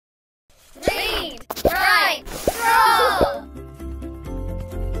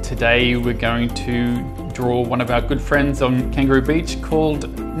Today we're going to draw one of our good friends on Kangaroo Beach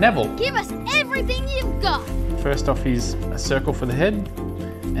called Neville. Give us everything you've got. First off is a circle for the head,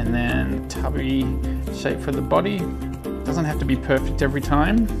 and then tubby shape for the body. Doesn't have to be perfect every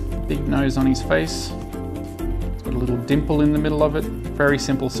time. Big nose on his face. It's got a little dimple in the middle of it. Very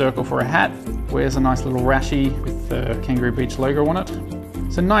simple circle for a hat. Wears a nice little rashie with the Kangaroo Beach logo on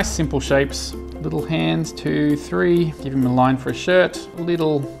it. So nice simple shapes. Little hands, 2, 3. Give him a line for a shirt.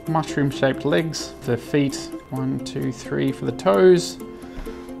 Little mushroom shaped legs. The feet, 1, 2, 3 for the toes.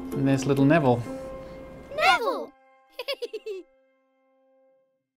 And there's little Neville.